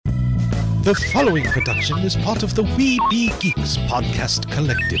The following production is part of the We Be Geeks podcast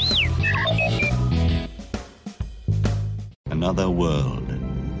collective. Another world,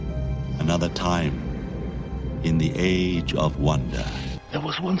 another time, in the age of wonder. There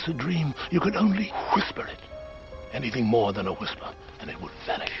was once a dream. You could only whisper it. Anything more than a whisper, and it would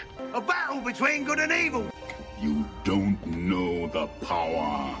vanish. A battle between good and evil. You don't know the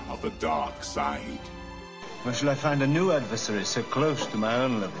power of the dark side. Where shall I find a new adversary so close to my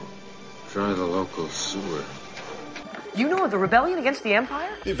own level? Try the local sewer. You know of the rebellion against the Empire?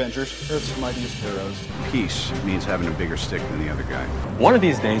 The Avengers, Earth's mightiest heroes. Peace means having a bigger stick than the other guy. One of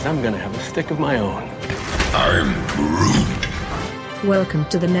these days, I'm gonna have a stick of my own. I'm Groot. Welcome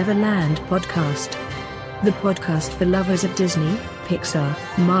to the Neverland podcast. The podcast for lovers of Disney, Pixar,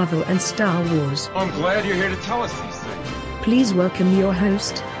 Marvel, and Star Wars. I'm glad you're here to tell us these things. Please welcome your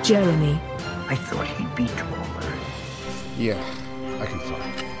host, Jeremy. I thought he'd be taller. Yeah, I can fly.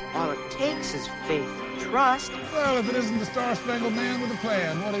 All it takes is faith and trust. Well, if it isn't the Star-Spangled Man with a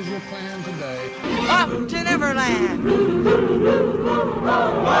plan, what is your plan today? Up to Neverland!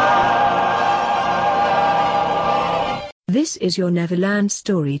 This is your Neverland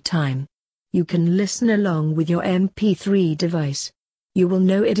story time. You can listen along with your MP3 device. You will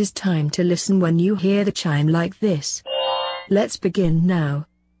know it is time to listen when you hear the chime like this. Let's begin now.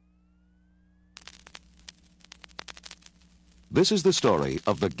 This is the story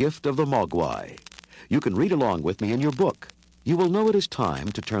of The Gift of the Mogwai. You can read along with me in your book. You will know it is time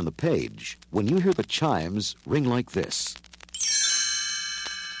to turn the page when you hear the chimes ring like this.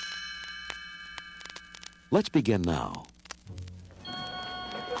 Let's begin now.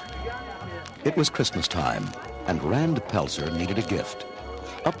 It was Christmas time, and Rand Pelzer needed a gift.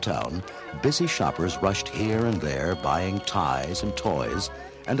 Uptown, busy shoppers rushed here and there buying ties and toys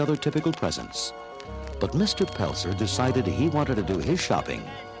and other typical presents. But Mr. Pelzer decided he wanted to do his shopping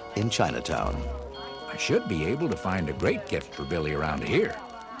in Chinatown. I should be able to find a great gift for Billy around here.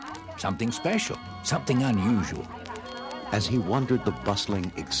 Something special, something unusual. As he wandered the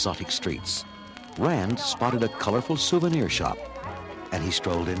bustling, exotic streets, Rand spotted a colorful souvenir shop, and he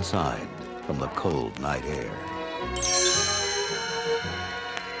strolled inside from the cold night air.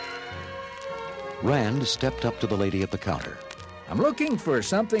 Rand stepped up to the lady at the counter. I'm looking for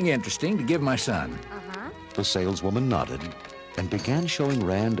something interesting to give my son. The saleswoman nodded and began showing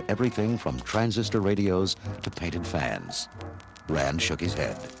Rand everything from transistor radios to painted fans. Rand shook his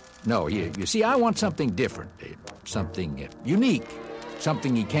head. No, you see, I want something different, something unique,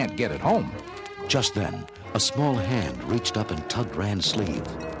 something he can't get at home. Just then, a small hand reached up and tugged Rand's sleeve.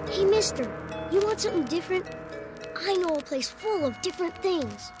 Hey, mister, you want something different? I know a place full of different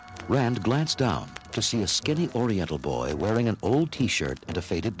things. Rand glanced down to see a skinny Oriental boy wearing an old T-shirt and a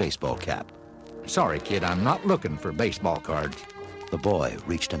faded baseball cap. Sorry, kid, I'm not looking for baseball cards. The boy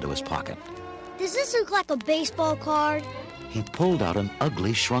reached into his pocket. Does this look like a baseball card? He pulled out an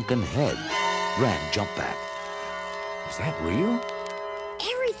ugly, shrunken head. Rand jumped back. Is that real?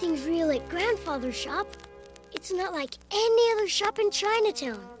 Everything's real at Grandfather's shop. It's not like any other shop in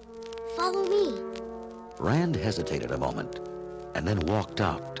Chinatown. Follow me. Rand hesitated a moment and then walked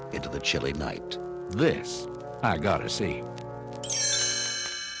out into the chilly night. This I gotta see.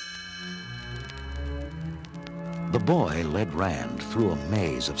 The boy led Rand through a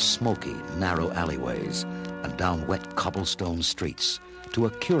maze of smoky, narrow alleyways and down wet cobblestone streets to a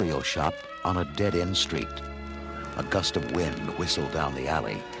curio shop on a dead-end street. A gust of wind whistled down the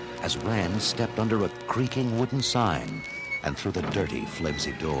alley as Rand stepped under a creaking wooden sign and through the dirty,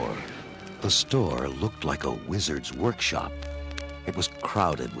 flimsy door. The store looked like a wizard's workshop. It was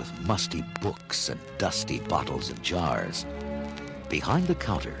crowded with musty books and dusty bottles and jars. Behind the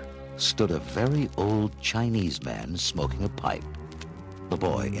counter stood a very old Chinese man smoking a pipe. The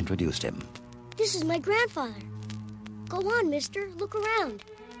boy introduced him. This is my grandfather. Go on, mister. Look around.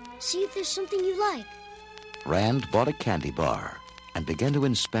 See if there's something you like. Rand bought a candy bar and began to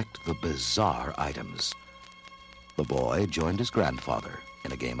inspect the bizarre items. The boy joined his grandfather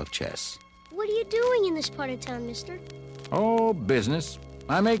in a game of chess. What are you doing in this part of town, mister? Oh, business.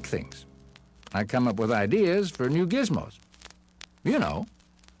 I make things. I come up with ideas for new gizmos. You know,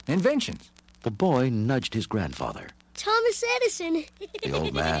 inventions. The boy nudged his grandfather. Thomas Edison. The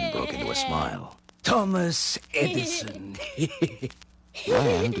old man broke into a smile. Thomas Edison.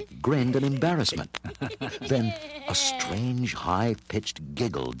 Rand grinned in embarrassment. Then a strange, high-pitched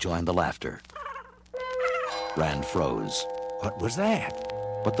giggle joined the laughter. Rand froze. What was that?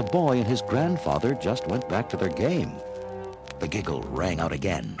 But the boy and his grandfather just went back to their game. The giggle rang out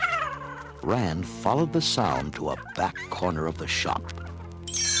again. Rand followed the sound to a back corner of the shop.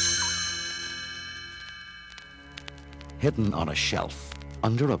 Hidden on a shelf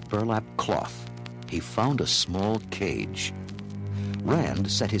Under a burlap cloth, he found a small cage.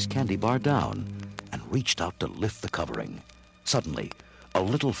 Rand set his candy bar down and reached out to lift the covering. Suddenly, a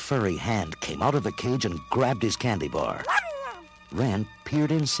little furry hand came out of the cage and grabbed his candy bar. Rand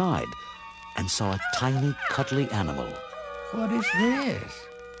peered inside and saw a tiny, cuddly animal. What is this?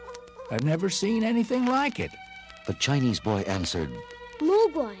 I've never seen anything like it. The Chinese boy answered,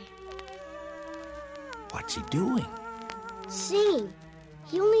 Mogwai. What's he doing? Singing.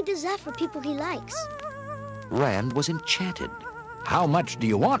 He only does that for people he likes. Rand was enchanted. How much do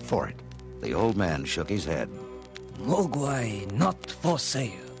you want for it? The old man shook his head. Mogwai not for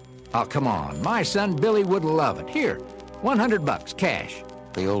sale. Oh, come on. My son Billy would love it. Here, $100, cash.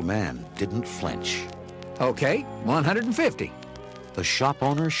 The old man didn't flinch. Okay, $150. The shop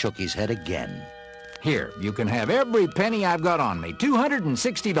owner shook his head again. Here, you can have every penny I've got on me,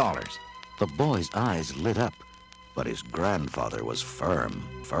 $260. The boy's eyes lit up, but his grandfather was firm.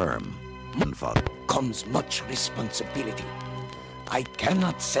 Grandfather. Comes much responsibility. I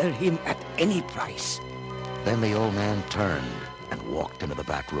cannot sell him at any price. Then the old man turned and walked into the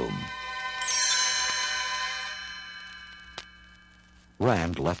back room.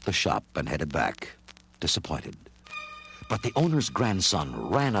 Rand left the shop and headed back, disappointed. But the owner's grandson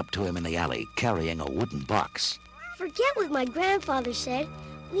ran up to him in the alley, carrying a wooden box. Forget what my grandfather said.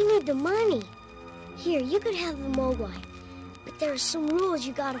 We need the money. Here, you could have the Mogwai, but there are some rules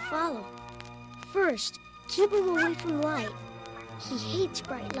you gotta follow. First, keep him away from light. He hates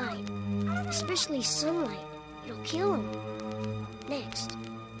bright light, especially sunlight. It'll kill him. Next,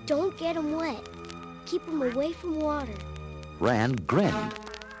 don't get him wet. Keep him away from water. Rand grinned.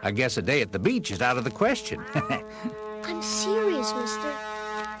 I guess a day at the beach is out of the question. I'm serious, mister.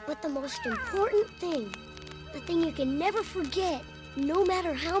 But the most important thing, the thing you can never forget, no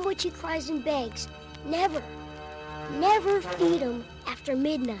matter how much he cries and begs, never feed him after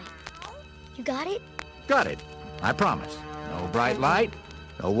midnight. You got it? Got it. I promise. No bright light,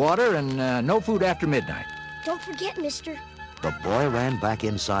 no water, and no food after midnight. Don't forget, mister. The boy ran back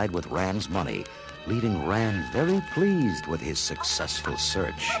inside with Rand's money, leaving Rand very pleased with his successful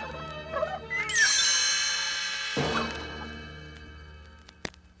search.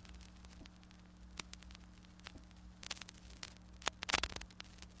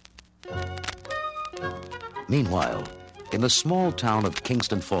 Meanwhile, in the small town of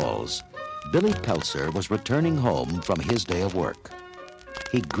Kingston Falls, Billy Peltzer was returning home from his day of work.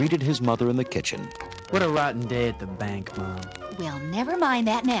 He greeted his mother in the kitchen. What a rotten day at the bank, Mom. Well, never mind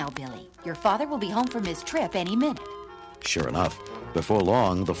that now, Billy. Your father will be home from his trip any minute. Sure enough, before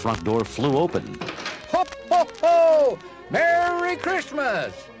long, the front door flew open. Ho, ho, ho! Merry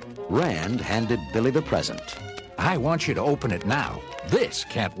Christmas! Rand handed Billy the present. I want you to open it now. This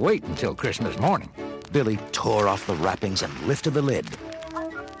can't wait until Christmas morning. Billy tore off the wrappings and lifted the lid.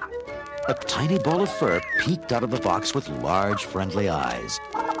 A tiny ball of fur peeked out of the box with large, friendly eyes.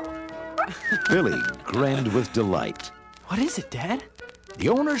 Billy grinned with delight. What is it, Dad? The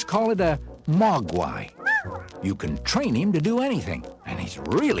owners call it a Mogwai. You can train him to do anything, and he's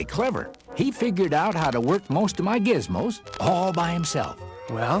really clever. He figured out how to work most of my gizmos all by himself.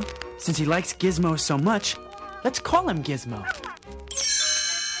 Well, since he likes Gizmo so much, let's call him Gizmo.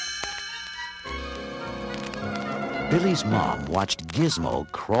 Billy's mom watched Gizmo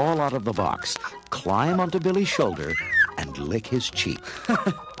crawl out of the box, climb onto Billy's shoulder, and lick his cheek.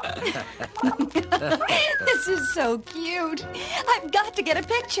 This is so cute. I've got to get a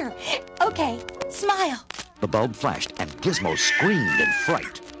picture. Okay, smile. The bulb flashed, and Gizmo screamed in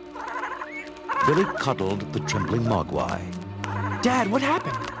fright. Billy cuddled the trembling Mogwai. Dad, what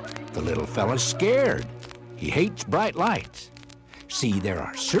happened? The little fella's scared. He hates bright lights. See, there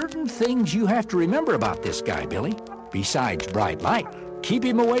are certain things you have to remember about this guy, Billy. Besides bright light, keep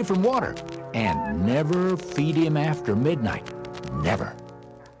him away from water, and never feed him after midnight. Never.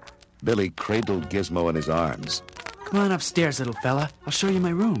 Billy cradled Gizmo in his arms. Come on upstairs, little fella. I'll show you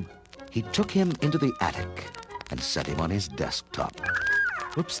my room. He took him into the attic and set him on his desktop.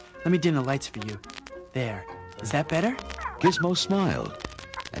 Whoops, let me dim the lights for you. There. Is that better? Gizmo smiled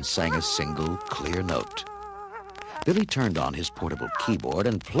and sang a single clear note. Billy turned on his portable keyboard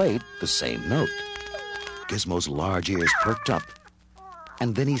and played the same note. Gizmo's large ears perked up,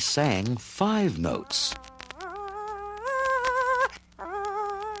 and then he sang 5 notes.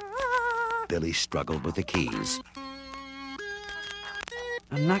 Billy struggled with the keys.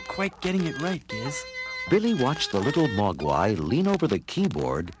 I'm not quite getting it right, Giz. Billy watched the little Mogwai lean over the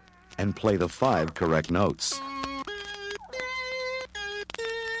keyboard and play the 5 correct notes.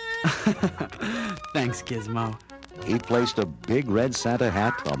 Thanks, Gizmo. He placed a big red Santa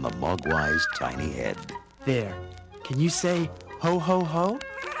hat on the Mogwai's tiny head. There. Can you say, Ho, ho, ho?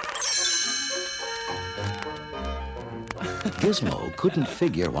 Gizmo couldn't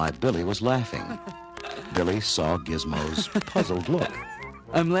figure why Billy was laughing. Billy saw Gizmo's puzzled look.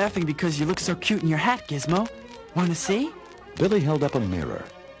 I'm laughing because you look so cute in your hat, Gizmo. Want to see? Billy held up a mirror.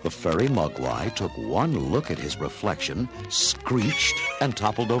 The furry Mogwai took one look at his reflection, screeched, and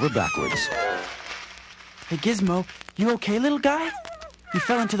toppled over backwards. Hey, Gizmo, you okay, little guy? You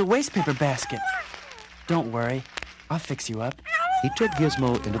fell into the wastepaper basket. Don't worry, I'll fix you up. He took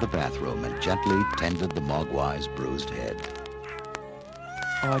Gizmo into the bathroom and gently tended the Mogwai's bruised head.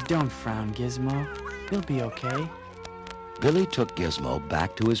 Oh, don't frown, Gizmo. You'll be okay. Billy took Gizmo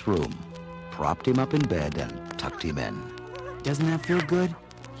back to his room, propped him up in bed, and tucked him in. Doesn't that feel good?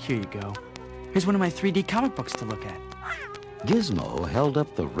 Here you go. Here's one of my 3D comic books to look at. Gizmo held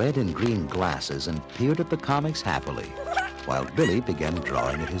up the red and green glasses and peered at the comics happily, while Billy began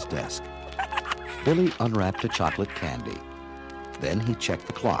drawing at his desk. Billy unwrapped a chocolate candy. Then he checked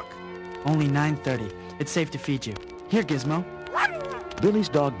the clock. Only 9:30. It's safe to feed you. Here, Gizmo. Billy's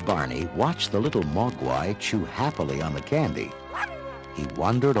dog Barney watched the little Mogwai chew happily on the candy. He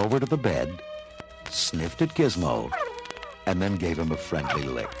wandered over to the bed, sniffed at Gizmo, and then gave him a friendly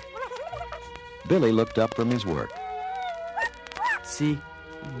lick. Billy looked up from his work. See,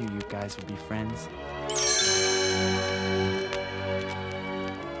 I knew you guys would be friends.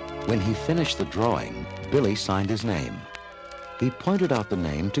 When he finished the drawing, Billy signed his name. He pointed out the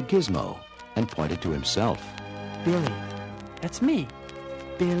name to Gizmo and pointed to himself. Billy. That's me.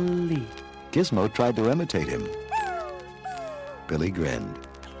 Billy. Gizmo tried to imitate him. Billy grinned.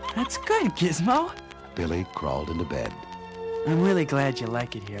 That's good, Gizmo. Billy crawled into bed. I'm really glad you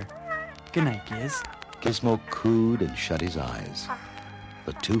like it here. Good night, Giz. Gizmo cooed and shut his eyes.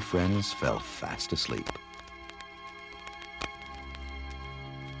 The two friends fell fast asleep.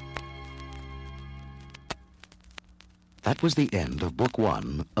 That was the end of Book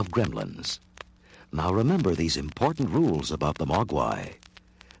 1 of Gremlins. Now remember these important rules about the Mogwai.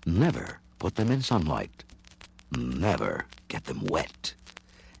 Never put them in sunlight. Never get them wet.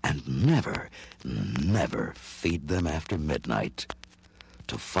 And never, never feed them after midnight.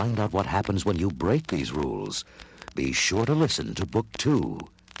 To find out what happens when you break these rules, be sure to listen to Book 2,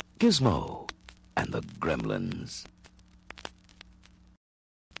 Gizmo and the Gremlins.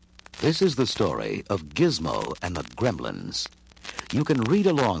 This is the story of Gizmo and the Gremlins. You can read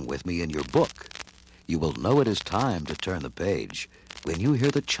along with me in your book. You will know it is time to turn the page when you hear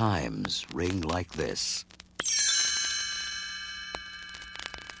the chimes ring like this.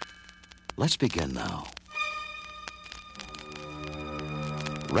 Let's begin now.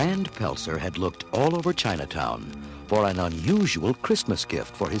 Rand Peltzer had looked all over Chinatown for an unusual Christmas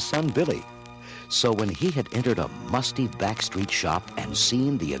gift for his son Billy. So when he had entered a musty backstreet shop and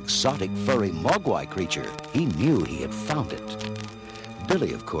seen the exotic furry Mogwai creature, he knew he had found it.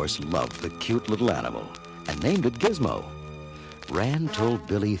 Billy, of course, loved the cute little animal and named it Gizmo. Rand told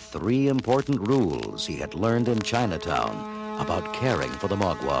Billy 3 important rules he had learned in Chinatown about caring for the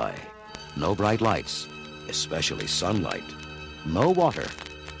Mogwai. No bright lights, especially sunlight. No water,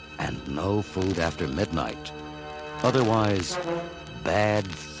 and no food after midnight. Otherwise, bad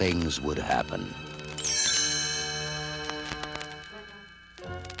things would happen.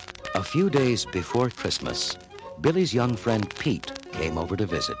 A few days before Christmas, Billy's young friend Pete came over to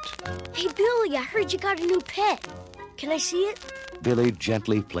visit. Hey, Billy, I heard you got a new pet. Can I see it? Billy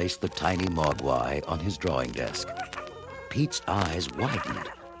gently placed the tiny Mogwai on his drawing desk. Pete's eyes widened.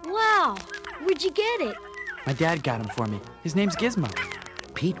 Wow, where'd you get it? My dad got him for me. His name's Gizmo.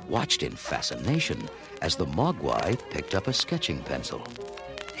 Pete watched in fascination as the Mogwai picked up a sketching pencil.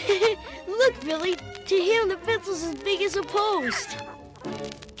 Look, Billy, to him the pencil's as big as a post.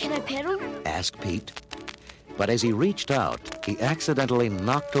 Can I pet him? Asked Pete. But as he reached out, he accidentally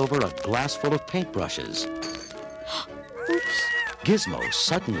knocked over a glass full of paintbrushes. Oops. Gizmo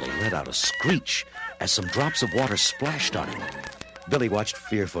suddenly let out a screech as some drops of water splashed on him. Billy watched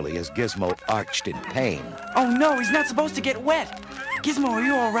fearfully as Gizmo arched in pain. Oh no, he's not supposed to get wet. Gizmo, are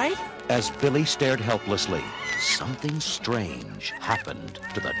you all right? As Billy stared helplessly, something strange happened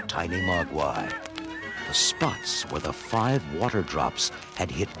to the tiny Mogwai. The spots where the 5 water drops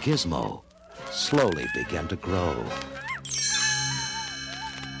had hit Gizmo slowly began to grow.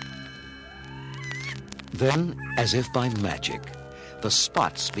 Then, as if by magic, the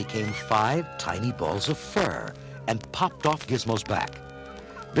spots became 5 tiny balls of fur and popped off Gizmo's back.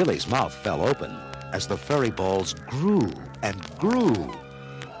 Billy's mouth fell open as the furry balls grew and grew.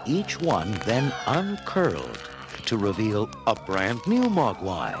 Each one then uncurled to reveal a brand new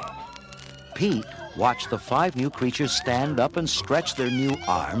Mogwai. Pete watched the 5 new creatures stand up and stretch their new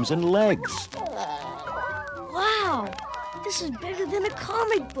arms and legs. Wow, the This is better than a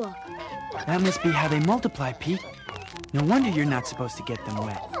comic book. That must be how they multiply, Pete. No wonder you're not supposed to get them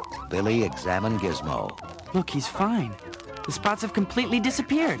wet. Billy examined Gizmo. Look, he's fine. The spots have completely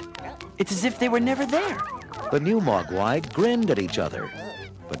disappeared. It's as if they were never there. The new Mogwai grinned at each other,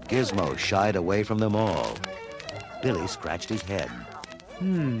 but Gizmo shied away from them all. Billy scratched his head.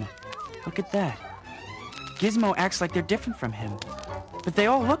 Look at that. Gizmo acts like they're different from him. But they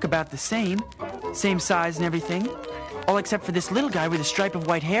all look about the same. Same size and everything. All except for this little guy with a stripe of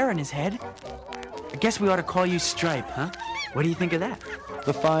white hair on his head. I guess we ought to call you Stripe, huh? What do you think of that?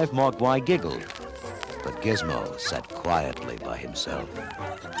 The 5 Mogwai giggled, but Gizmo sat quietly by himself.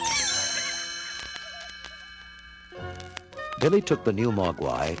 Billy took the new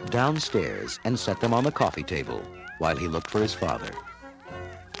Mogwai downstairs and set them on the coffee table while he looked for his father.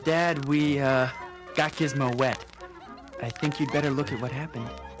 Dad, we, got Gizmo wet. I think you'd better look at what happened.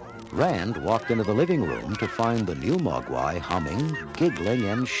 Rand walked into the living room to find the new Mogwai humming, giggling,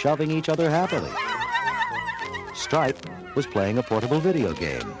 and shoving each other happily. Stripe was playing a portable video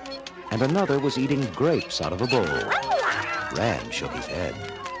game, and another was eating grapes out of a bowl. Rand shook his head.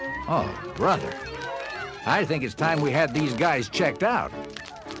 Oh, brother. I think it's time we had these guys checked out.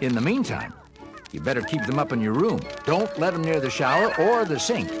 In the meantime, you better keep them up in your room. Don't let them near the shower or the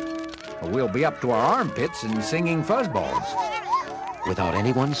sink, or we'll be up to our armpits and singing fuzzballs. Without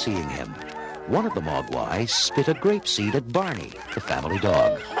anyone seeing him, one of the Mogwai spit a grape seed at Barney, the family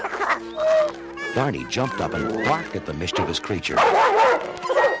dog. Barney jumped up and barked at the mischievous creature.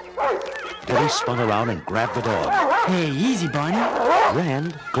 Billy spun around and grabbed the dog. Hey, easy, Barney.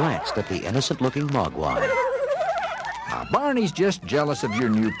 Rand glanced at the innocent-looking Mogwai. Now, Barney's just jealous of your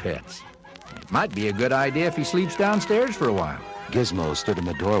new pets. It might be a good idea if he sleeps downstairs for a while. Gizmo stood in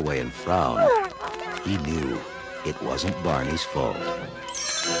the doorway and frowned. He knew it wasn't Barney's fault.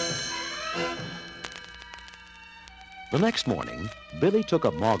 The next morning, Billy took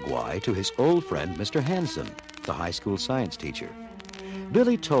a Mogwai to his old friend, Mr. Hanson, the high school science teacher.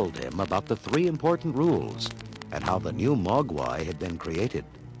 Billy told him about the 3 important rules and how the new Mogwai had been created.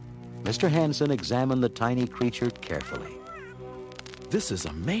 Mr. Hanson examined the tiny creature carefully. This is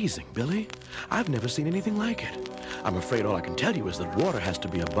amazing, Billy. I've never seen anything like it. I'm afraid all I can tell you is that water has to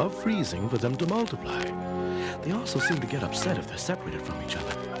be above freezing for them to multiply. They also seem to get upset if they're separated from each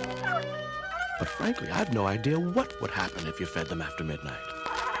other. But frankly, I've no idea what would happen if you fed them after midnight.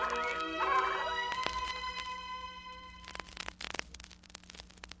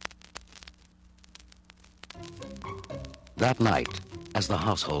 That night, as the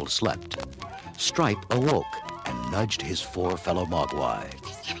household slept, Stripe awoke and nudged his 4 fellow Mogwai.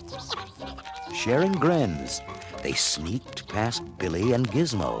 Sharing grins, they sneaked past Billy and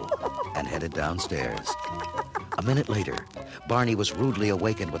Gizmo and headed downstairs. A minute later, Barney was rudely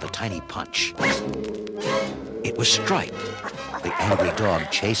awakened with a tiny punch. It was Stripe. The angry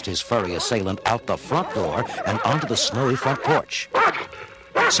dog chased his furry assailant out the front door and onto the snowy front porch.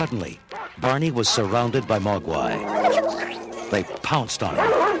 Suddenly, Barney was surrounded by Mogwai. They pounced on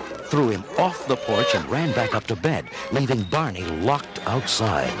him, threw him off the porch, and ran back up to bed, leaving Barney locked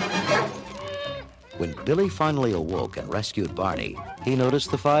outside. When Billy finally awoke and rescued Barney, he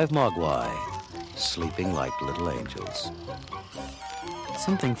noticed the 5 Mogwai sleeping like little angels.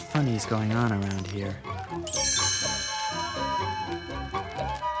 Something funny's going on around here.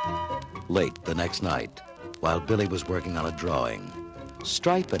 Late the next night, while Billy was working on a drawing,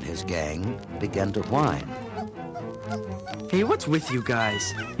 Stripe and his gang began to whine. Hey, what's with you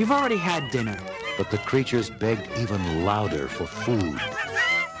guys? You've already had dinner. But the creatures begged even louder for food.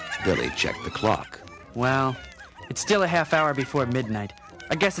 Billy checked the clock. Well, it's still a half hour before midnight.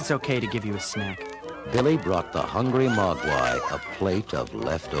 I guess it's okay to give you a snack. Billy brought the hungry Mogwai a plate of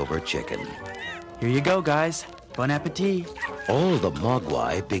leftover chicken. Here you go, guys. Bon appetit. All the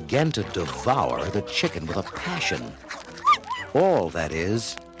Mogwai began to devour the chicken with a passion. All, that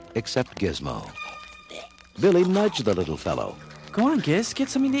is, except Gizmo. Billy nudged the little fellow. Go on, Giz, get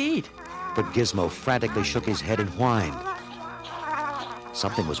something to eat. But Gizmo frantically shook his head and whined.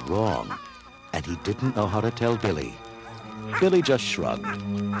 Something was wrong, and he didn't know how to tell Billy. Billy just shrugged.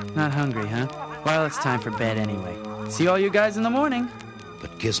 Not hungry, huh? Well, it's time for bed anyway. See all you guys in the morning.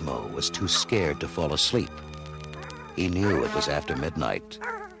 But Gizmo was too scared to fall asleep. He knew it was after midnight.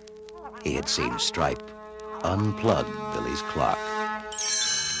 He had seen Stripe unplug Billy's clock.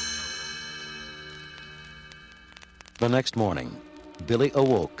 The next morning, Billy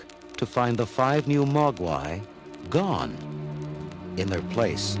awoke to find the 5 new Mogwai gone. In their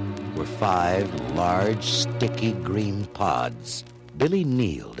place were 5 large, sticky green pods. Billy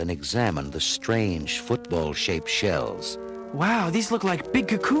kneeled and examined the strange football-shaped shells. Wow, these look like big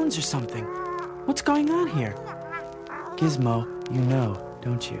cocoons or something. What's going on here? Gizmo, you know,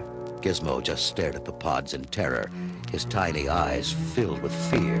 don't you? Gizmo just stared at the pods in terror, his tiny eyes filled with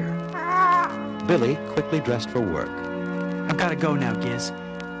fear. Billy quickly dressed for work. I've got to go now, Giz.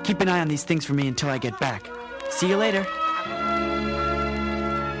 Keep an eye on these things for me until I get back. See you later.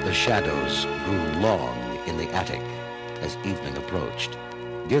 The shadows grew long in the attic as evening approached.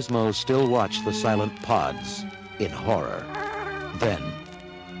 Gizmo still watched the silent pods in horror. Then,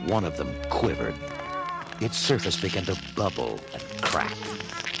 one of them quivered. Its surface began to bubble and crack.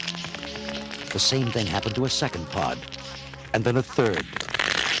 The same thing happened to a second pod, and then a third.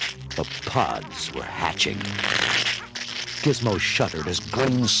 The pods were hatching. Gizmo shuddered as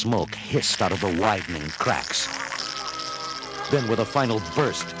green smoke hissed out of the widening cracks. Then, with a final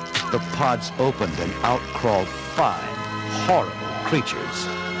burst, the pods opened and out crawled 5 horrible creatures.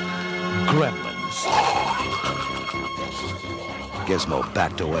 Gremlins. Gizmo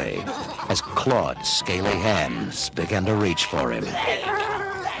backed away as clawed, scaly hands began to reach for him.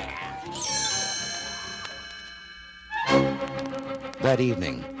 That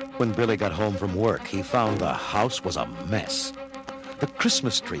evening, when Billy got home from work, he found the house was a mess. The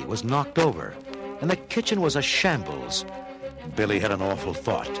Christmas tree was knocked over, and the kitchen was a shambles. Billy had an awful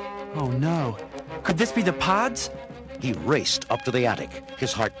thought. Oh, no. Could this be the pods? He raced up to the attic,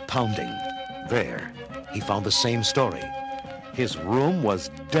 his heart pounding. There, he found the same story. His room was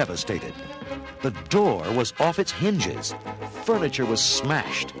devastated. The door was off its hinges. Furniture was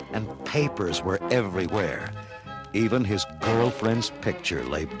smashed, and papers were everywhere. Even his girlfriend's picture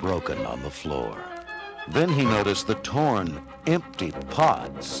lay broken on the floor. Then he noticed the torn, empty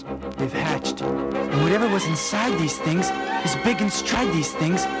pods. They've hatched. And whatever was inside these things is big and stride these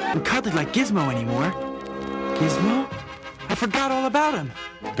things and cuddly like Gizmo anymore. Gizmo? I forgot all about him.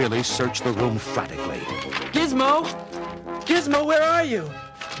 Billy searched the room frantically. Gizmo! Gizmo, where are you?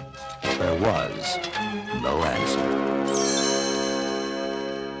 There was no answer.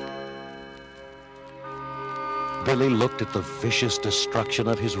 Billy looked at the vicious destruction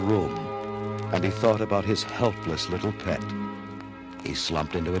of his room, and he thought about his helpless little pet. He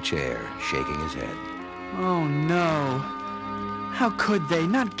slumped into a chair, shaking his head. Oh, no. How could they?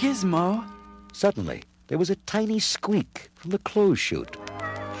 Not Gizmo. Suddenly, there was a tiny squeak from the clothes chute.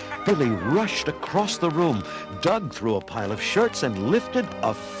 Billy rushed across the room, dug through a pile of shirts, and lifted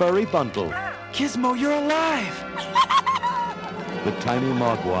a furry bundle. Gizmo, you're alive! The tiny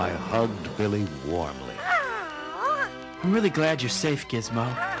mogwai hugged Billy warmly. I'm really glad you're safe, Gizmo.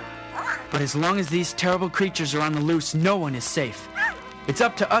 But as long as these terrible creatures are on the loose, no one is safe. It's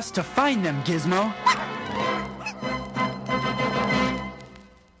up to us to find them, Gizmo.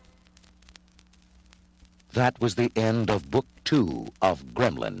 That was the end of Book 2 of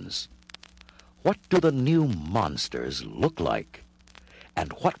Gremlins. What do the new monsters look like?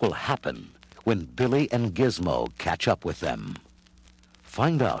 And what will happen when Billy and Gizmo catch up with them?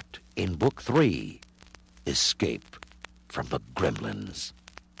 Find out in Book 3, Escape from the Gremlins.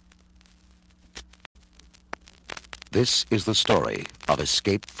 This is the story of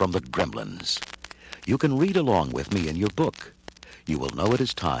Escape from the Gremlins. You can read along with me in your book. You will know it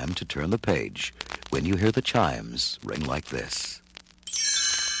is time to turn the page when you hear the chimes ring like this.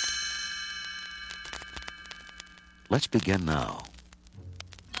 Let's begin now.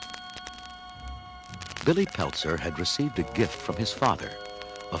 Billy Peltzer had received a gift from his father,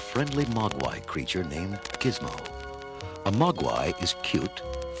 a friendly mogwai creature named Gizmo. A mogwai is cute,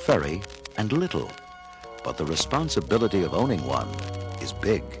 furry, and little, but the responsibility of owning one is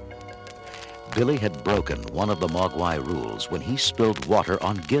big. Billy had broken one of the mogwai rules when he spilled water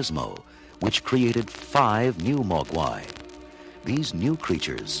on Gizmo, which created 5 new mogwai. These new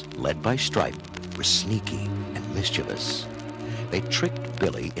creatures, led by Stripe, were sneaky and mischievous. They tricked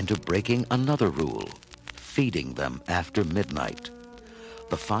Billy into breaking another rule, feeding them after midnight.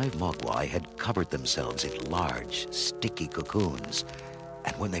 The 5 mogwai had covered themselves in large, sticky cocoons,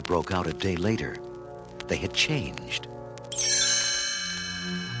 and when they broke out a day later, they had changed.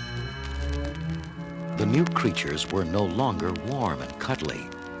 The new creatures were no longer warm and cuddly.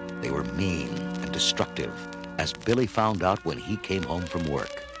 They were mean and destructive, as Billy found out when he came home from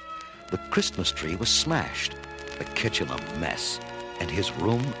work. The Christmas tree was smashed, the kitchen a mess, and his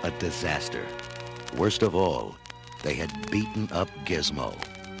room a disaster. Worst of all, they had beaten up Gizmo.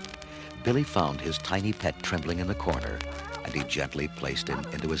 Billy found his tiny pet trembling in the corner, and he gently placed him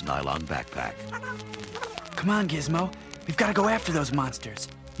into his nylon backpack. Come on, Gizmo. We've got to go after those monsters.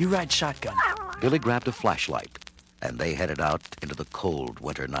 You ride shotgun. Billy grabbed a flashlight, and they headed out into the cold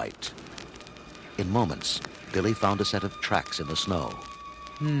winter night. In moments, Billy found a set of tracks in the snow.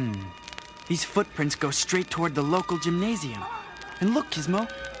 These footprints go straight toward the local gymnasium. And look, Gizmo,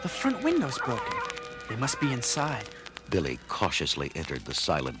 the front window's broken. They must be inside. Billy cautiously entered the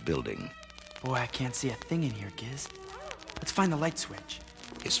silent building. Boy, I can't see a thing in here, Giz. Let's find the light switch.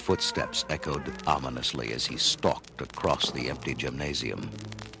 His footsteps echoed ominously as he stalked across the empty gymnasium.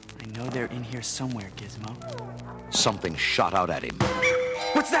 I know they're in here somewhere, Gizmo. Something shot out at him.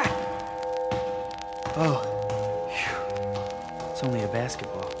 What's that? Oh, phew. It's only a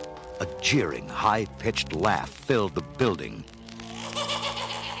basketball. A jeering, high-pitched laugh filled the building.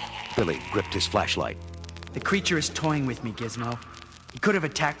 Billy gripped his flashlight. The creature is toying with me, Gizmo. He could have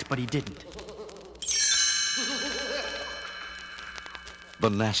attacked, but he didn't. The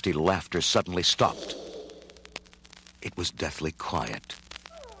nasty laughter suddenly stopped. It was deathly quiet.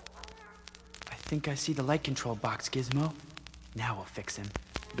 I think I see the light control box, Gizmo. Now we'll fix him.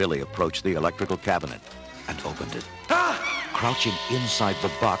 Billy approached the electrical cabinet and opened it. Ah! Crouching inside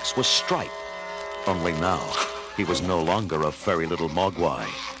the box was Stripe. Only now, he was no longer a furry little mogwai.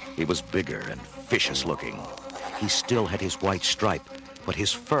 He was bigger and vicious-looking. He still had his white stripe, but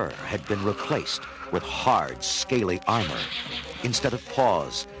his fur had been replaced with hard, scaly armor. Instead of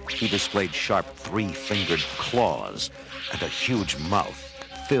paws, he displayed sharp three-fingered claws and a huge mouth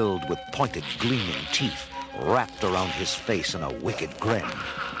filled with pointed, gleaming teeth wrapped around his face in a wicked grin.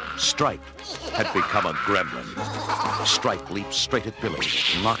 Stripe had become a gremlin. Stripe leaped straight at Billy,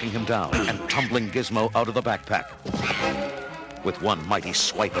 knocking him down and tumbling Gizmo out of the backpack. With one mighty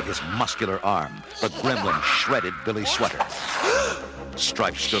swipe of his muscular arm, the gremlin shredded Billy's sweater.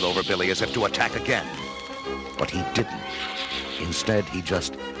 Stripe stood over Billy as if to attack again, but he didn't. Instead, he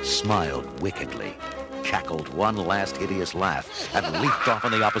just smiled wickedly, cackled one last hideous laugh, and leaped off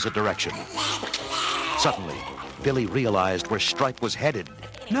in the opposite direction. Suddenly, Billy realized where Stripe was headed.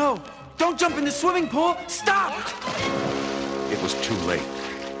 No! Don't jump in the swimming pool! Stop! It was too late.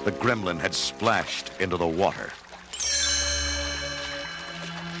 The gremlin had splashed into the water.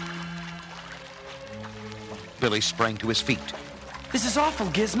 Billy sprang to his feet. This is awful,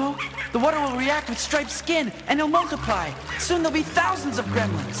 Gizmo. The water will react with Stripe's skin, and he'll multiply. Soon there'll be thousands of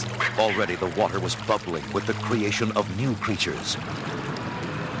gremlins. Already the water was bubbling with the creation of new creatures.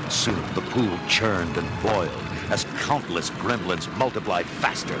 Soon the pool churned and boiled as countless gremlins multiplied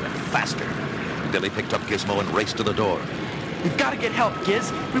faster and faster. Billy picked up Gizmo and raced to the door. We've got to get help,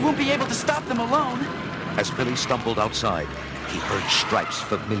 Giz. We won't be able to stop them alone. As Billy stumbled outside, he heard Stripe's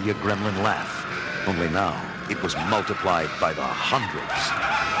familiar gremlin laugh. Only now, it was multiplied by the hundreds.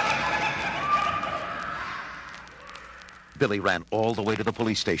 Billy ran all the way to the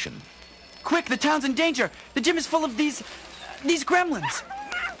police station. Quick, the town's in danger. The gym is full of these gremlins.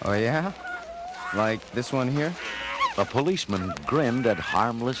 Oh, yeah? Like this one here? A policeman grinned at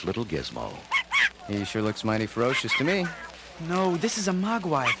harmless little Gizmo. He sure looks mighty ferocious to me. No, this is a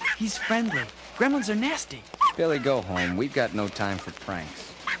mogwai. He's friendly. Gremlins are nasty. Billy, go home. We've got no time for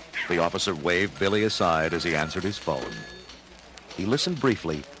pranks. The officer waved Billy aside as he answered his phone. He listened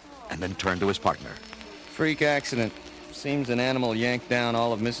briefly and then turned to his partner. Freak accident. Seems an animal yanked down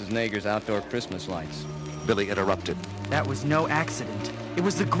all of Mrs. Nager's outdoor Christmas lights. Billy interrupted. That was no accident. It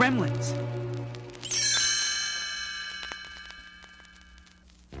was the gremlins.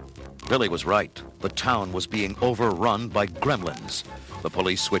 Billy was right. The town was being overrun by gremlins. The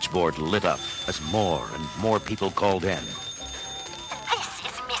police switchboard lit up as more and more people called in. This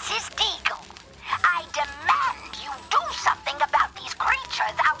is Mrs. Deagle. I demand you do something about these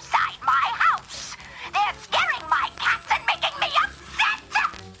creatures outside my house. They're scaring my cats and making me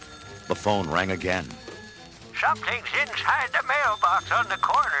upset. The phone rang again. Something's inside the mailbox on the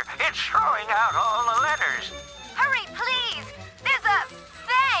corner. It's throwing out all the letters. Hurry, please. There's a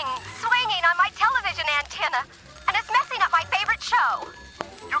thing swinging on my television antenna, and it's messing up my favorite show.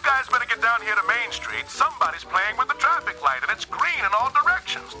 You guys better get down here to Main Street. Somebody's playing with the traffic light, and it's green in all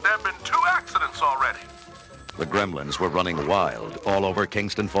directions. There have been 2 accidents already. The gremlins were running wild all over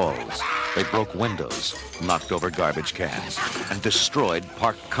Kingston Falls. They broke windows, knocked over garbage cans, and destroyed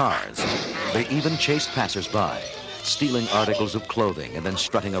parked cars. They even chased passers-by, stealing articles of clothing and then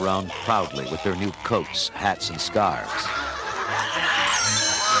strutting around proudly with their new coats, hats, and scarves.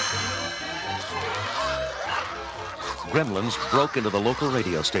 Gremlins broke into the local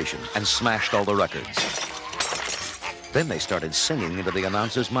radio station and smashed all the records. Then they started singing into the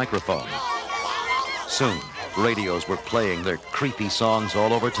announcer's microphone. Soon, radios were playing their creepy songs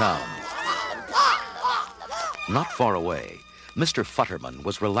all over town. Not far away, Mr. Futterman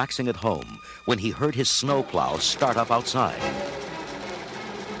was relaxing at home when he heard his snowplow start up outside.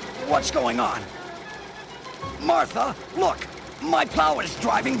 What's going on? Martha, look! My plow is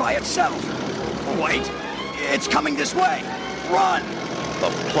driving by itself. Wait, it's coming this way. Run!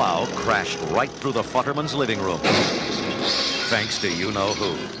 The plow crashed right through the Futterman's living room. Thanks to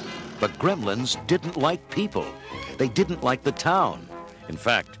you-know-who. The gremlins didn't like people. They didn't like the town. In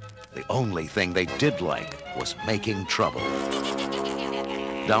fact, the only thing they did like was making trouble.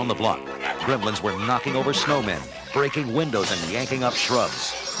 Down the block, gremlins were knocking over snowmen, breaking windows and yanking up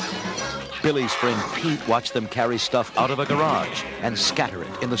shrubs. Billy's friend Pete watched them carry stuff out of a garage and scatter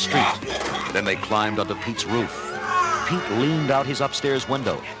it in the street. Then they climbed onto Pete's roof. Pete leaned out his upstairs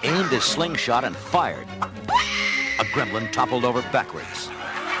window, aimed his slingshot, and fired. A gremlin toppled over backwards.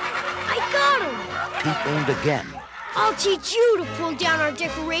 I got him! Pete aimed again. I'll teach you to pull down our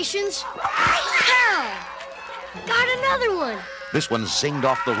decorations. How? Got another one. This one zinged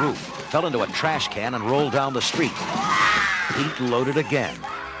off the roof, fell into a trash can, and rolled down the street. Pete loaded again.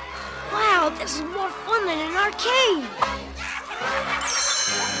 Wow, this is more fun than an arcade.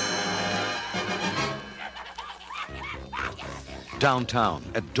 Downtown,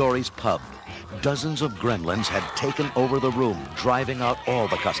 at Dory's pub, dozens of gremlins had taken over the room, driving out all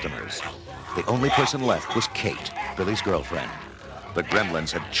the customers. The only person left was Kate, Billy's girlfriend. The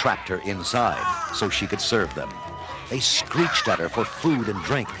gremlins had trapped her inside so she could serve them. They screeched at her for food and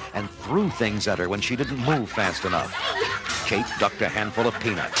drink and threw things at her when she didn't move fast enough. Kate ducked a handful of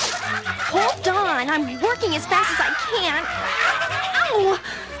peanuts. Hold on, I'm working as fast as I can. Ow!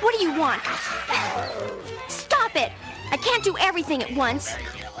 What do you want? Stop it! I can't do everything at once.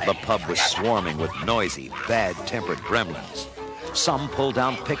 The pub was swarming with noisy, bad-tempered gremlins. Some pulled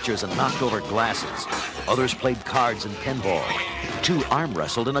down pictures and knocked over glasses. Others played cards and pinball. 2 arm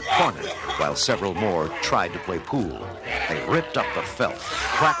wrestled in a corner, while several more tried to play pool. They ripped up the felt,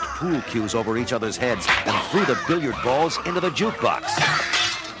 cracked pool cues over each other's heads, and threw the billiard balls into the jukebox.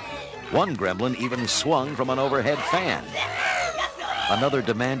 One gremlin even swung from an overhead fan. Another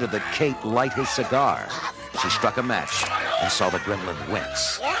demanded that Kate light his cigar. She struck a match and saw the gremlin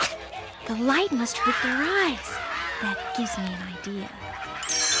wince. The light must hurt their eyes. That gives me an idea.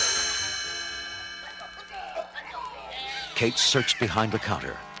 Kate searched behind the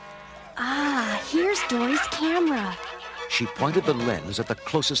counter. Ah, here's Dory's camera. She pointed the lens at the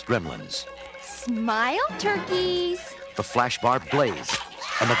closest gremlins. Smile, turkeys. The flash bar blazed,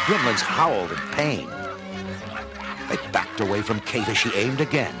 and the gremlins howled in pain. They backed away from Kate as she aimed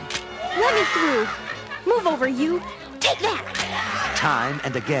again. Let me through. Move over, you. Take that. Time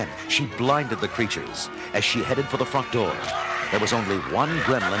and again, she blinded the creatures as she headed for the front door. There was only one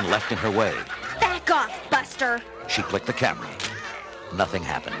gremlin left in her way. Back off, Buster. She clicked the camera. Nothing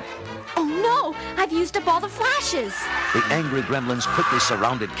happened. Oh, no! I've used up all the flashes. The angry gremlins quickly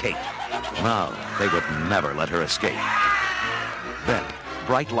surrounded Kate. Now, they would never let her escape. Then,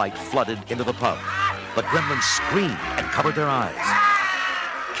 bright light flooded into the pub. The gremlins screamed and covered their eyes.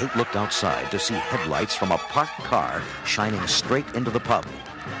 Kate looked outside to see headlights from a parked car shining straight into the pub.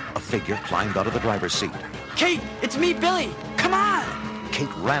 A figure climbed out of the driver's seat. Kate, it's me, Billy. Come on! Kate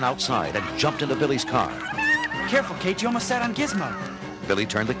ran outside and jumped into Billy's car. Careful, Kate, you almost sat on Gizmo. Billy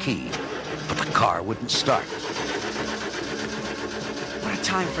turned the key, but the car wouldn't start. What a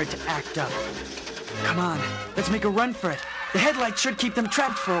time for it to act up. Come on, let's make a run for it. The headlights should keep them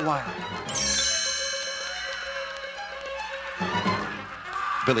trapped for a while.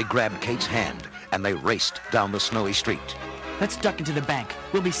 Billy grabbed Kate's hand, and they raced down the snowy street. Let's duck into the bank.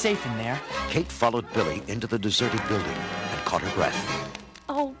 We'll be safe in there. Kate followed Billy into the deserted building and caught her breath.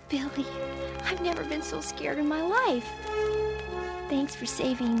 Oh, Billy, I've never been so scared in my life. Thanks for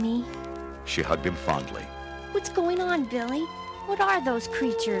saving me. She hugged him fondly. What's going on, Billy? What are those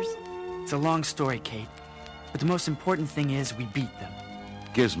creatures? It's a long story, Kate. But the most important thing is we beat them.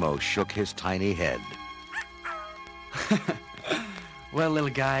 Gizmo shook his tiny head. Well, little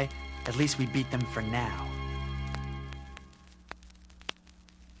guy, at least we beat them for now.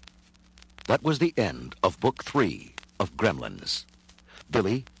 That was the end of Book 3 of Gremlins.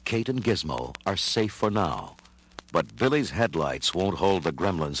 Billy, Kate, and Gizmo are safe for now. But Billy's headlights won't hold the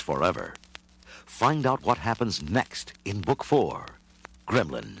gremlins forever. Find out what happens next in Book 4,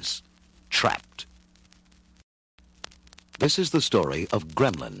 Gremlins, Trapped. This is the story of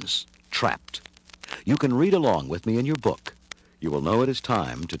Gremlins, Trapped. You can read along with me in your book. You will know it is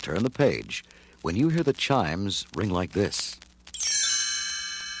time to turn the page when you hear the chimes ring like this.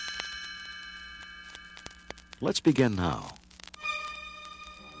 Let's begin now.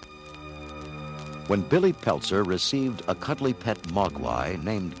 When Billy Peltzer received a cuddly pet mogwai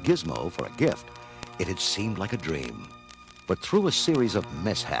named Gizmo for a gift, it had seemed like a dream. But through a series of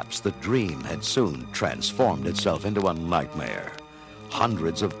mishaps, the dream had soon transformed itself into a nightmare.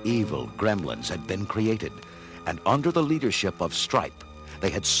 Hundreds of evil gremlins had been created, and under the leadership of Stripe,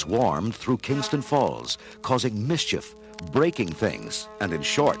 they had swarmed through Kingston Falls, causing mischief, breaking things, and in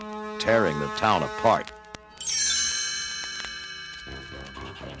short, tearing the town apart.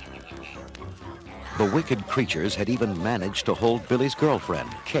 The wicked creatures had even managed to hold Billy's girlfriend,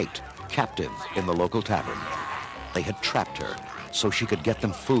 Kate, captive in the local tavern. They had trapped her so she could get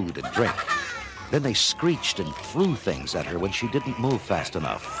them food and drink. Then they screeched and threw things at her when she didn't move fast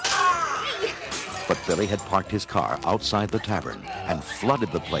enough. But Billy had parked his car outside the tavern and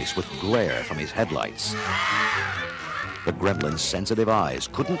flooded the place with glare from his headlights. The gremlins' sensitive eyes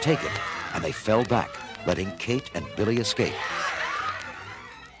couldn't take it, and they fell back, letting Kate and Billy escape.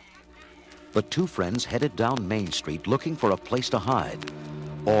 The two friends headed down Main Street looking for a place to hide.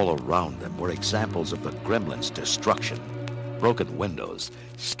 All around them were examples of the gremlins' destruction. Broken windows,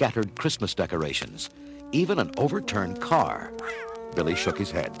 scattered Christmas decorations, even an overturned car. Billy shook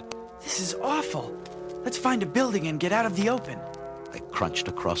his head. This is awful. Let's find a building and get out of the open. They crunched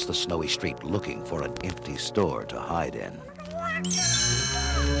across the snowy street looking for an empty store to hide in.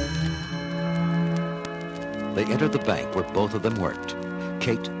 They entered the bank where both of them worked.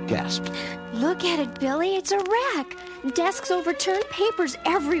 Kate gasped. Look at it, Billy. It's a wreck. Desks overturned, papers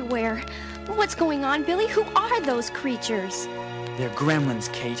everywhere. What's going on, Billy? Who are those creatures? They're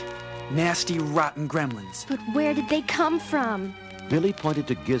gremlins, Kate. Nasty, rotten gremlins. But where did they come from? Billy pointed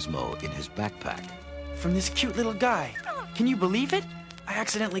to Gizmo in his backpack. From this cute little guy. Can you believe it? I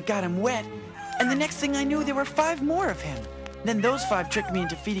accidentally got him wet, and the next thing I knew, there were 5 more of him. Then those 5 tricked me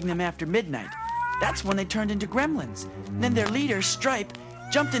into feeding them after midnight. That's when they turned into gremlins. And then their leader, Stripe,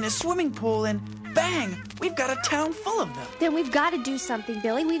 jumped in a swimming pool and bang! We've got a town full of them. Then we've got to do something,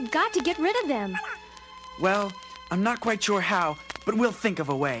 Billy. We've got to get rid of them. Well, I'm not quite sure how, but we'll think of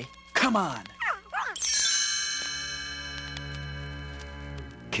a way. Come on.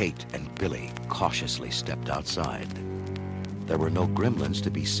 Kate and Billy cautiously stepped outside. There were no gremlins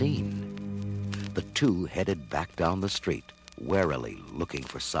to be seen. The two headed back down the street, warily looking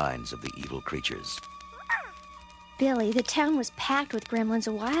for signs of the evil creatures. Billy, the town was packed with gremlins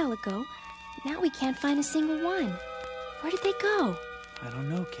a while ago. Now we can't find a single one. Where did they go? I don't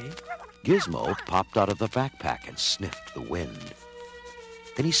know, Kate. Gizmo popped out of the backpack and sniffed the wind.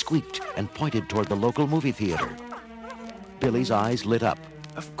 Then he squeaked and pointed toward the local movie theater. Billy's eyes lit up.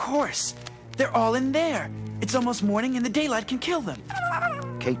 Of course! They're all in there! It's almost morning and the daylight can kill them.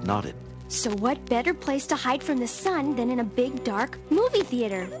 Kate nodded. So what better place to hide from the sun than in a big, dark movie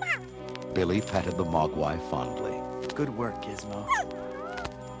theater? Billy patted the mogwai fondly. Good work, Gizmo.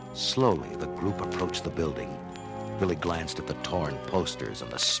 Slowly, the group approached the building. Billy glanced at the torn posters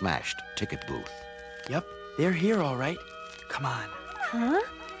and the smashed ticket booth. Yep, they're here all right. Come on. Huh?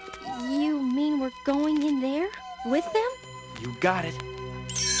 You mean we're going in there? With them? You got it.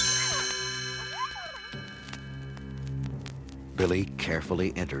 Billy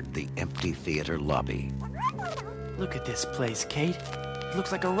carefully entered the empty theater lobby. Look at this place, Kate. It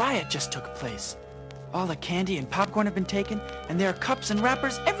looks like a riot just took place. All the candy and popcorn have been taken, and there are cups and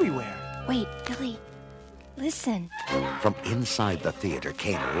wrappers everywhere. Wait, Billy. Listen. From inside the theater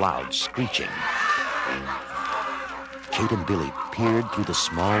came loud screeching. Kate and Billy peered through the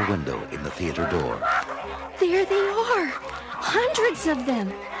small window in the theater door. There they are! Hundreds of them!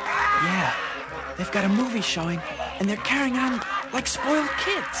 Yeah, they've got a movie showing, and they're carrying on like spoiled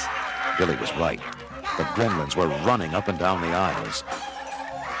kids. Billy was right. The gremlins were running up and down the aisles,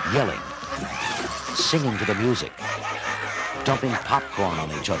 yelling, singing to the music, dumping popcorn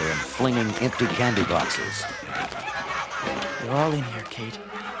on each other and flinging empty candy boxes. They're all in here, Kate.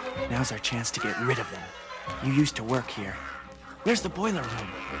 Now's our chance to get rid of them. You used to work here. Where's the boiler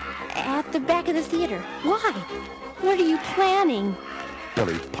room? At the back of the theater. Why? What are you planning?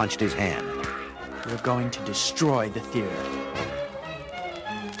 Billy punched his hand. We're going to destroy the theater.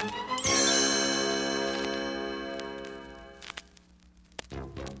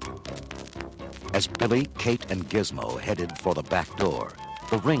 As Billy, Kate, and Gizmo headed for the back door,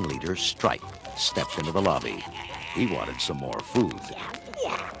 the ringleader, Stripe, stepped into the lobby. He wanted some more food.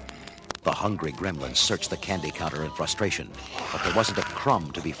 The hungry gremlins searched the candy counter in frustration, but there wasn't a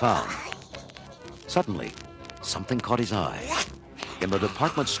crumb to be found. Suddenly, something caught his eye. In the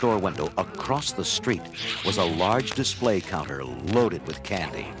department store window across the street was a large display counter loaded with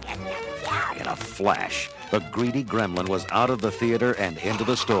candy. In a flash, the greedy gremlin was out of the theater and into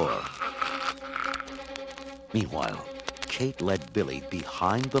the store. Meanwhile, Kate led Billy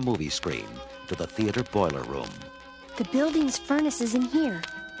behind the movie screen to the theater boiler room. The building's furnace is in here.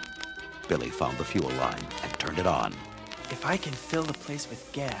 Billy found the fuel line and turned it on. If I can fill the place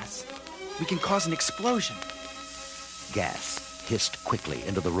with gas, we can cause an explosion. Gas hissed quickly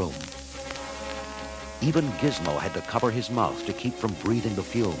into the room. Even Gizmo had to cover his mouth to keep from breathing the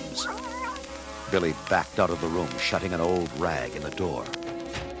fumes. Billy backed out of the room, shutting an old rag in the door.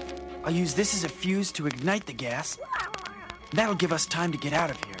 I'll use this as a fuse to ignite the gas. That'll give us time to get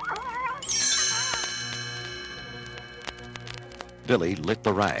out of here. Billy lit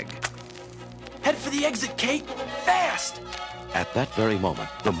the rag. Head for the exit, Kate! Fast! At that very moment,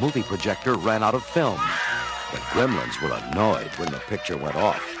 the movie projector ran out of film. The gremlins were annoyed when the picture went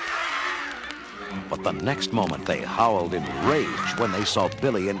off. But the next moment, they howled in rage when they saw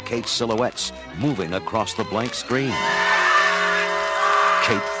Billy and Kate's silhouettes moving across the blank screen.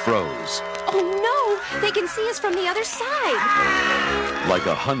 Kate froze. Oh, no! They can see us from the other side! Like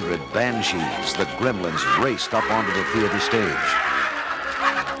 100 banshees, the gremlins raced up onto the theater stage.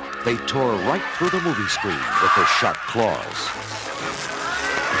 They tore right through the movie screen with their sharp claws.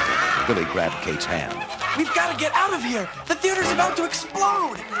 Billy grabbed Kate's hand. We've got to get out of here! The theater's about to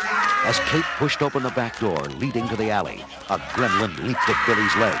explode! As Kate pushed open the back door leading to the alley, a gremlin leaped at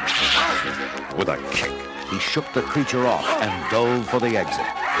Billy's legs. With a kick, he shook the creature off and dove for the exit.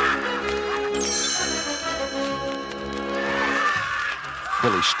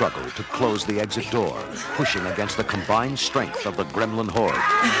 Billy struggled to close the exit door, pushing against the combined strength of the gremlin horde.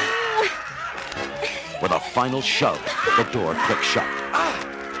 With a final shove, the door clicked shut.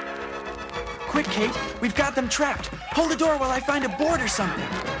 Quick, Kate. We've got them trapped. Hold the door while I find a board or something.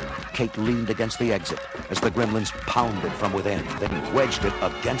 Kate leaned against the exit as the gremlins pounded from within, then wedged it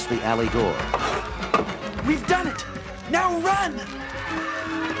against the alley door. We've done it! Now run!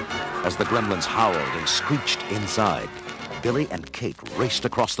 As the gremlins howled and screeched inside, Billy and Kate raced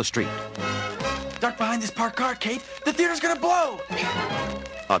across the street. Duck behind this parked car, Kate. The theater's gonna blow!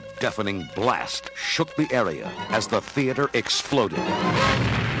 A deafening blast shook the area as the theater exploded.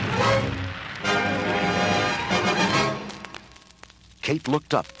 Kate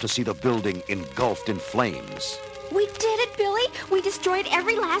looked up to see the building engulfed in flames. We did it, Billy! We destroyed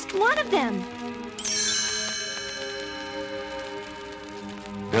every last one of them!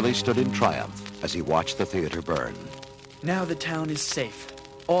 Billy stood in triumph as he watched the theater burn. Now the town is safe.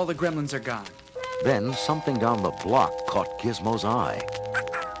 All the gremlins are gone. Then something down the block caught Gizmo's eye.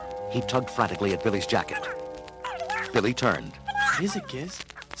 He tugged frantically at Billy's jacket. Billy turned. What is it, Giz?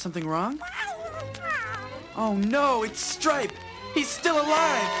 Something wrong? Oh no, it's Stripe! He's still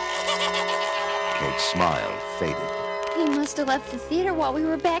alive! Kate's smile faded. He must have left the theater while we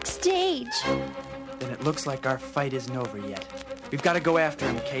were backstage. Then it looks like our fight isn't over yet. We've got to go after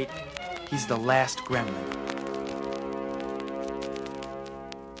him, Kate. He's the last gremlin.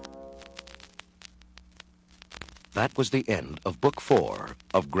 That was the end of Book 4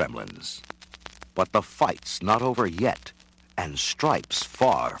 of Gremlins. But the fight's not over yet, and Stripe's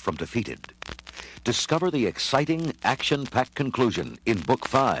far from defeated. Discover the exciting, action-packed conclusion in Book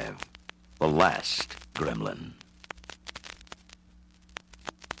 5, The Last Gremlin.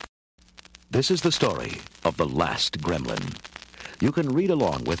 This is the story of The Last Gremlin. You can read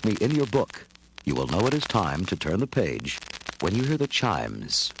along with me in your book. You will know it is time to turn the page when you hear the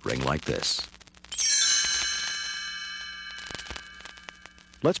chimes ring like this.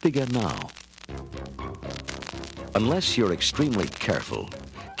 Let's begin now. Unless you're extremely careful,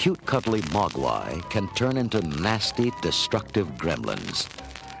 cute, cuddly mogwai can turn into nasty, destructive gremlins.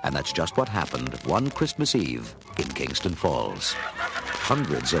 And that's just what happened one Christmas Eve in Kingston Falls.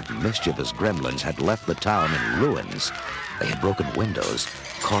 Hundreds of mischievous gremlins had left the town in ruins. They had broken windows,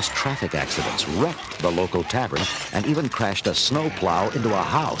 caused traffic accidents, wrecked the local tavern, and even crashed a snowplow into a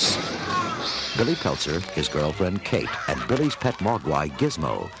house. Billy Peltzer, his girlfriend Kate, and Billy's pet mogwai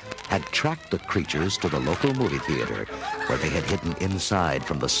Gizmo had tracked the creatures to the local movie theater, where they had hidden inside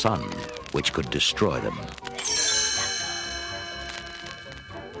from the sun, which could destroy them.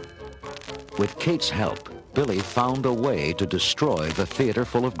 With Kate's help, Billy found a way to destroy the theater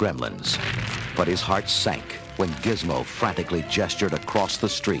full of gremlins. But his heart sank when Gizmo frantically gestured across the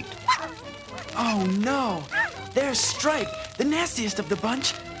street. Oh no! There's Stripe, the nastiest of the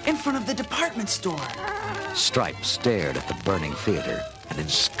bunch, in front of the department store. Stripe stared at the burning theater and then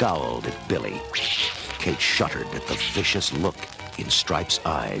scowled at Billy. Kate shuddered at the vicious look in Stripe's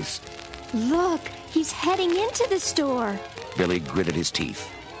eyes. Look, he's heading into the store. Billy gritted his teeth.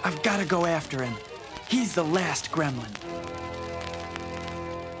 I've got to go after him. He's the last gremlin.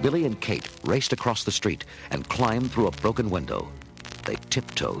 Billy and Kate raced across the street and climbed through a broken window. They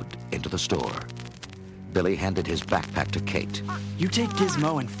tiptoed into the store. Billy handed his backpack to Kate. You take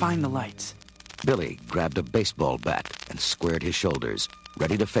Gizmo and find the lights. Billy grabbed a baseball bat and squared his shoulders,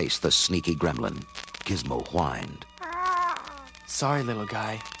 ready to face the sneaky gremlin. Gizmo whined. Sorry, little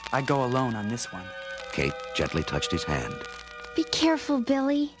guy. I go alone on this one. Kate gently touched his hand. Be careful,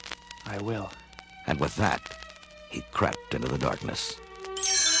 Billy. I will. And with that, he crept into the darkness.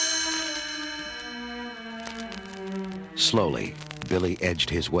 Slowly, Billy edged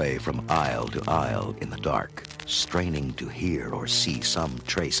his way from aisle to aisle in the dark, straining to hear or see some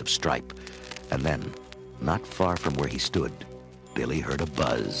trace of Stripe. And then, not far from where he stood, Billy heard a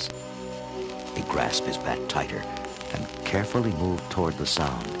buzz. He grasped his bat tighter and carefully moved toward the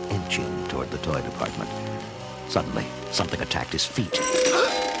sound, inching toward the toy department. Suddenly, something attacked his feet.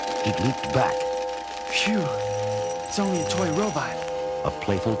 He leaped back. Phew, it's only a toy robot. A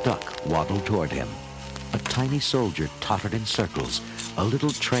playful duck waddled toward him. A tiny soldier tottered in circles. A little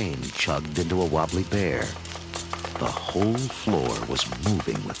train chugged into a wobbly bear. The whole floor was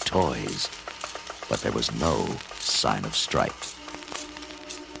moving with toys, but there was no sign of Stripe.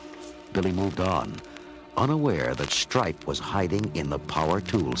 Billy moved on, unaware that Stripe was hiding in the power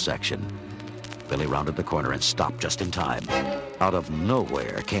tool section. Billy rounded the corner and stopped just in time. Out of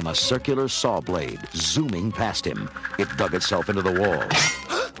nowhere came a circular saw blade, zooming past him. It dug itself into the wall.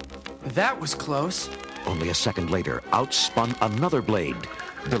 That was close. Only a second later, out spun another blade.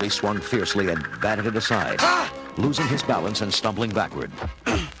 Billy swung fiercely and batted it aside, losing his balance and stumbling backward.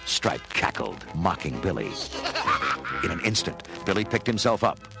 Stripe cackled, mocking Billy. In an instant, Billy picked himself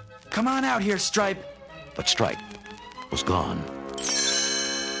up. Come on out here, Stripe. But Stripe was gone.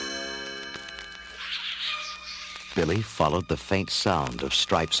 Billy followed the faint sound of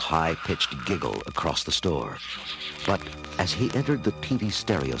Stripe's high-pitched giggle across the store. But as he entered the TV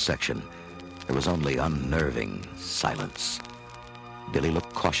stereo section, there was only unnerving silence. Billy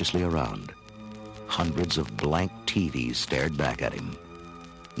looked cautiously around. Hundreds of blank TVs stared back at him.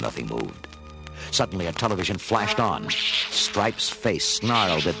 Nothing moved. Suddenly, a television flashed on. Stripe's face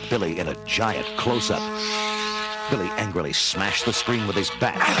snarled at Billy in a giant close-up. Billy angrily smashed the screen with his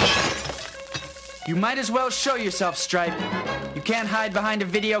bat. You might as well show yourself, Stripe. You can't hide behind a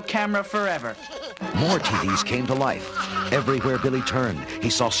video camera forever. More TVs came to life. Everywhere Billy turned, he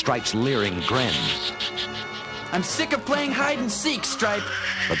saw Stripe's leering grin. I'm sick of playing hide and seek, Stripe.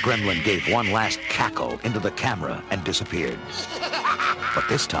 The gremlin gave one last cackle into the camera and disappeared. But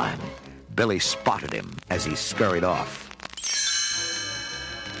this time, Billy spotted him as he scurried off.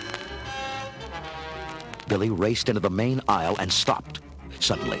 Billy raced into the main aisle and stopped.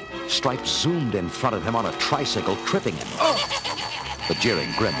 Suddenly, Stripe zoomed in front of him on a tricycle, tripping him. The jeering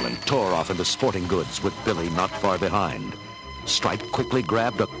gremlin tore off into sporting goods with Billy not far behind. Stripe quickly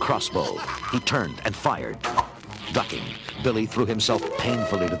grabbed a crossbow. He turned and fired. Ducking, Billy threw himself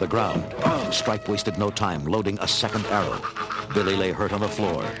painfully to the ground. Stripe wasted no time loading a second arrow. Billy lay hurt on the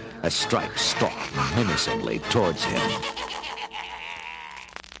floor as Stripe stalked menacingly towards him.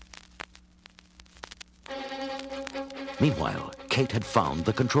 Meanwhile, Kate had found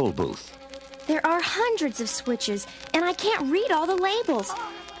the control booth. There are hundreds of switches, and I can't read all the labels.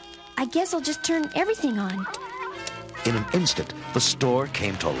 I guess I'll just turn everything on. In an instant, the store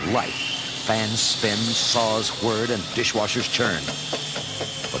came to life. Fans spin, saws whirred, and dishwashers churned.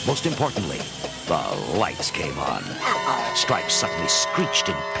 But most importantly, the lights came on. Stripe suddenly screeched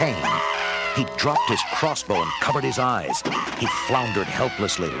in pain. He dropped his crossbow and covered his eyes. He floundered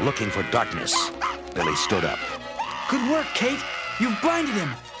helplessly, looking for darkness. Billy stood up. Good work, Kate. You've blinded him.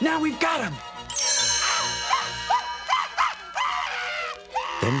 Now we've got him.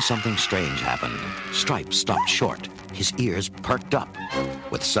 Then something strange happened. Stripe stopped short. His ears perked up.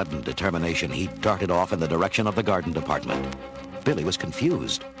 With sudden determination, he darted off in the direction of the garden department. Billy was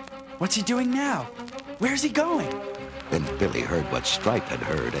confused. What's he doing now? Where's he going? Then Billy heard what Stripe had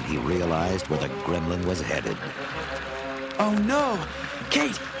heard, and he realized where the gremlin was headed. Oh, no.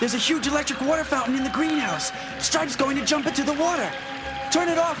 Kate, there's a huge electric water fountain in the greenhouse. Stripe's going to jump into the water. Turn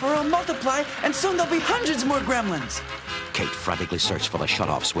it off or it'll multiply, and soon there'll be hundreds more gremlins. Kate frantically searched for the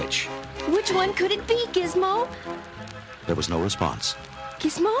shut-off switch. Which one could it be, Gizmo? There was no response.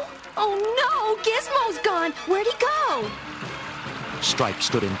 Gizmo? Oh, no! Gizmo's gone! Where'd he go? Stripe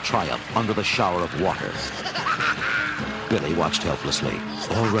stood in triumph under the shower of water. Billy watched helplessly.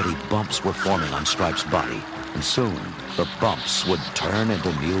 Already bumps were forming on Stripe's body, and soon the bumps would turn into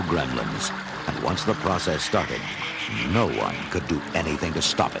new gremlins. And once the process started, no one could do anything to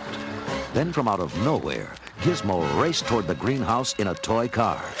stop it. Then from out of nowhere, Gizmo raced toward the greenhouse in a toy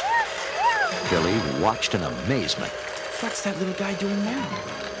car. Billy watched in amazement. What's that little guy doing now?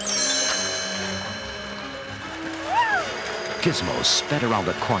 Gizmo sped around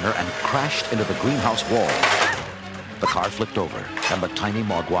a corner and crashed into the greenhouse wall. The car flipped over, and the tiny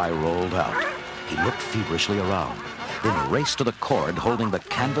Mogwai rolled out. He looked feverishly around, then raced to the cord holding the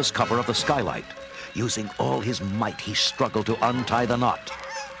canvas cover of the skylight. Using all his might, he struggled to untie the knot.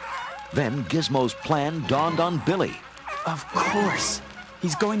 Then Gizmo's plan dawned on Billy. Of course.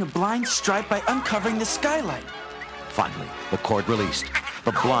 He's going to blind Stripe by uncovering the skylight. Finally, the cord released.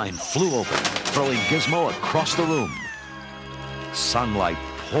 The blind flew open, throwing Gizmo across the room. Sunlight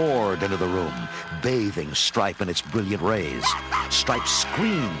poured into the room, bathing Stripe in its brilliant rays. Stripe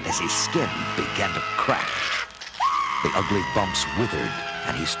screamed as his skin began to crack. The ugly bumps withered,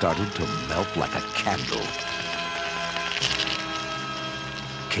 and he started to melt like a candle.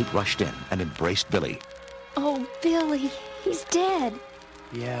 Kate rushed in and embraced Billy. Oh, Billy, he's dead.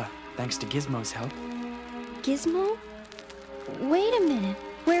 Yeah, thanks to Gizmo's help. Gizmo? Wait a minute.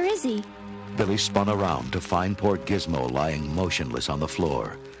 Where is he? Billy spun around to find poor Gizmo lying motionless on the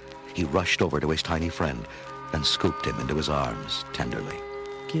floor. He rushed over to his tiny friend and scooped him into his arms tenderly.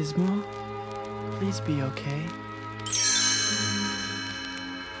 Gizmo, please be okay.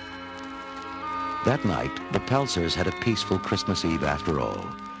 That night, the Pelzers had a peaceful Christmas Eve after all.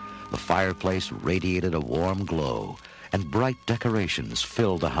 The fireplace radiated a warm glow, and bright decorations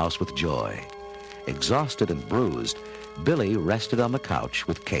filled the house with joy. Exhausted and bruised, Billy rested on the couch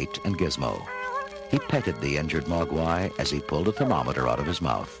with Kate and Gizmo. He petted the injured Mogwai as he pulled a thermometer out of his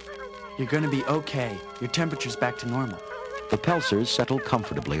mouth. You're gonna be okay. Your temperature's back to normal. The Pelzers settled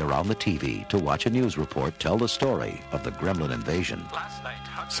comfortably around the TV to watch a news report tell the story of the gremlin invasion.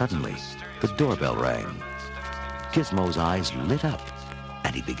 Suddenly, the doorbell rang. Gizmo's eyes lit up,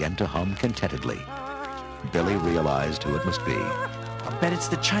 and he began to hum contentedly. Billy realized who it must be. I'll bet it's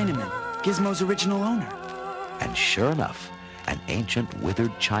the Chinaman, Gizmo's original owner. And sure enough, an ancient,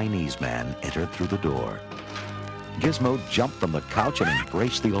 withered Chinese man entered through the door. Gizmo jumped from the couch and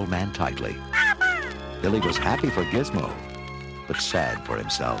embraced the old man tightly. Billy was happy for Gizmo, but sad for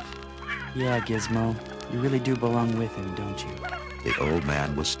himself. Yeah, Gizmo, you really do belong with him, don't you? The old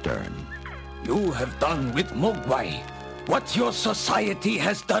man was stern. You have done with Mogwai what your society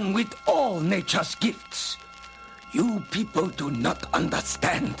has done with all nature's gifts. You people do not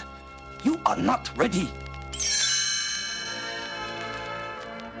understand. You are not ready.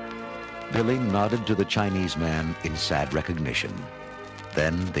 Billy nodded to the Chinese man in sad recognition.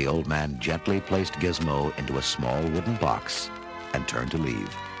 Then the old man gently placed Gizmo into a small wooden box and turned to leave.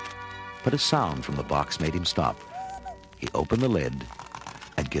 But a sound from the box made him stop. He opened the lid,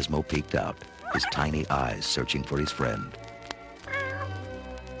 and Gizmo peeked out, his tiny eyes searching for his friend.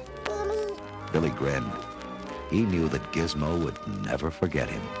 Billy grinned. He knew that Gizmo would never forget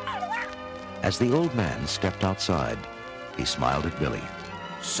him. As the old man stepped outside, he smiled at Billy.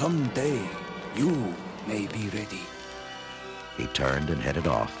 Someday, you may be ready. He turned and headed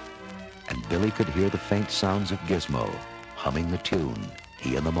off, and Billy could hear the faint sounds of Gizmo humming the tune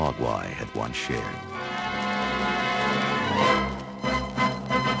he and the Mogwai had once shared.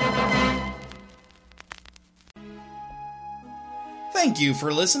 Thank you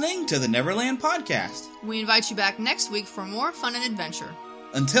for listening to the Neverland Podcast. We invite you back next week for more fun and adventure.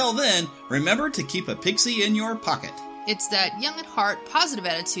 Until then, remember to keep a pixie in your pocket. It's that young at heart, positive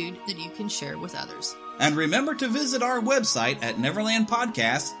attitude that you can share with others. And remember to visit our website at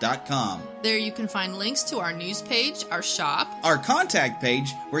neverlandpodcast.com. There you can find links to our news page, our shop, our contact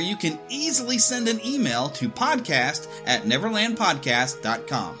page, where you can easily send an email to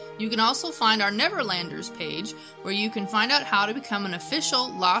podcast@neverlandpodcast.com. You can also find our Neverlanders page, where you can find out how to become an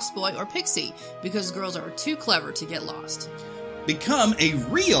official Lost Boy or Pixie, because girls are too clever to get lost. Become a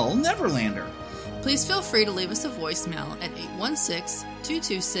real Neverlander. Please feel free to leave us a voicemail at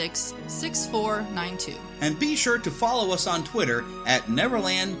 816-226-6492. And be sure to follow us on Twitter at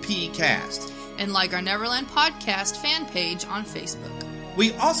NeverlandPcast. And like our Neverland Podcast fan page on Facebook.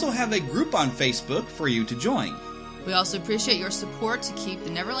 We also have a group on Facebook for you to join. We also appreciate your support to keep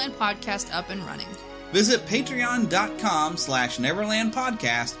the Neverland Podcast up and running. Visit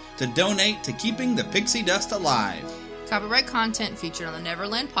patreon.com/NeverlandPodcast to donate to keeping the pixie dust alive. Copyright content featured on the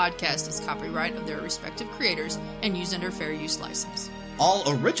Neverland Podcast is copyright of their respective creators and used under fair use license. All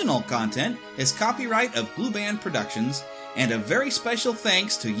original content is copyright of Blue Band Productions, and a very special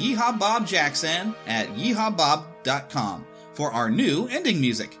thanks to Yeehaw Bob Jackson at yeehawbob.com for our new ending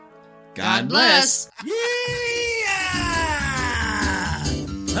music. God bless!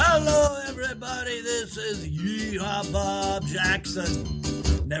 Hello, everybody. This is Yeehaw Bob Jackson.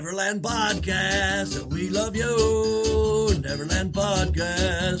 Neverland Podcast, we love you. Neverland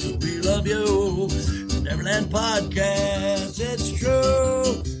Podcast, we love you. Neverland Podcast, it's true.